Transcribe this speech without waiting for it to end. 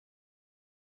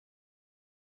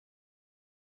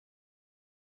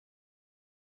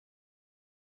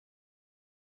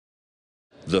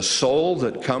The soul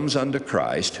that comes unto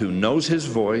Christ, who knows his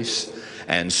voice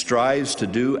and strives to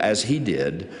do as he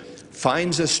did,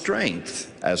 finds a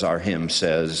strength, as our hymn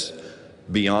says,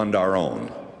 beyond our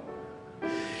own.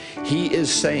 He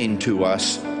is saying to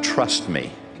us, trust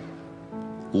me,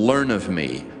 learn of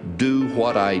me, do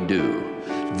what I do.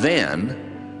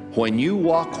 Then, when you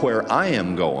walk where I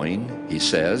am going, he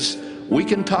says, we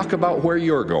can talk about where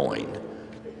you're going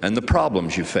and the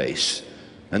problems you face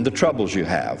and the troubles you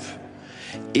have.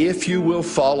 If you will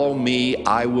follow me,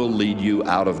 I will lead you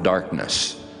out of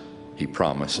darkness, he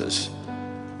promises.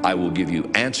 I will give you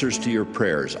answers to your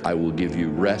prayers. I will give you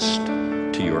rest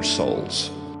to your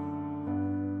souls.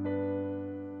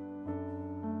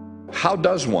 How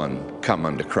does one come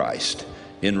unto Christ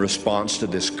in response to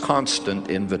this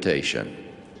constant invitation?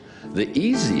 The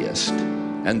easiest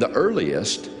and the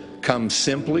earliest comes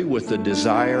simply with the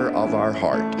desire of our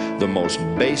heart, the most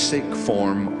basic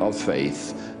form of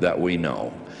faith that we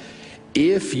know.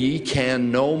 If ye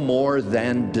can no more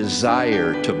than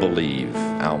desire to believe,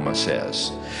 Alma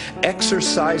says,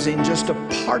 exercising just a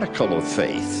particle of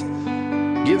faith,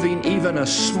 giving even a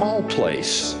small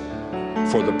place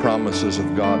for the promises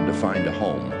of God to find a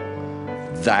home,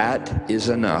 that is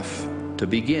enough to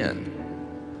begin.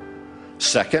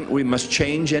 Second, we must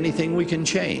change anything we can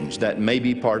change that may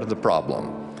be part of the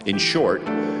problem. In short,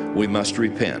 we must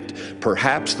repent.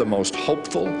 Perhaps the most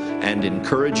hopeful and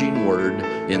encouraging word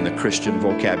in the Christian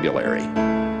vocabulary.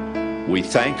 We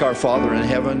thank our Father in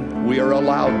heaven, we are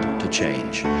allowed to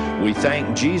change. We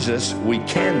thank Jesus, we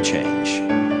can change.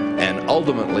 And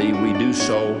ultimately, we do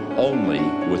so only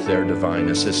with their divine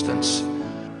assistance.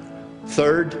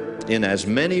 Third, in as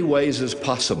many ways as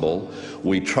possible,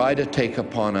 we try to take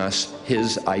upon us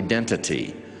his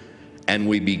identity. And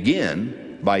we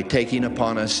begin by taking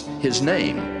upon us his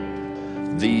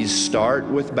name. These start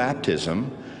with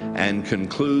baptism and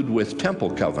conclude with temple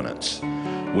covenants,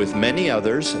 with many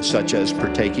others, such as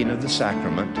partaking of the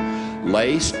sacrament,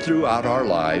 laced throughout our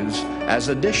lives as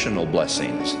additional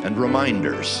blessings and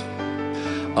reminders.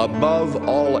 Above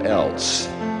all else,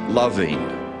 loving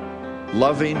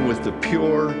with the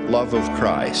pure love of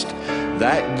Christ.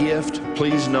 That gift,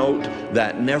 please note,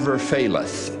 that never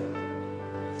faileth.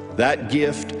 That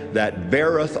gift that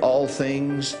beareth all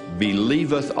things,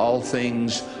 believeth all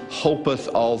things, hopeth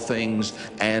all things,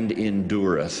 and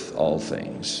endureth all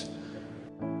things.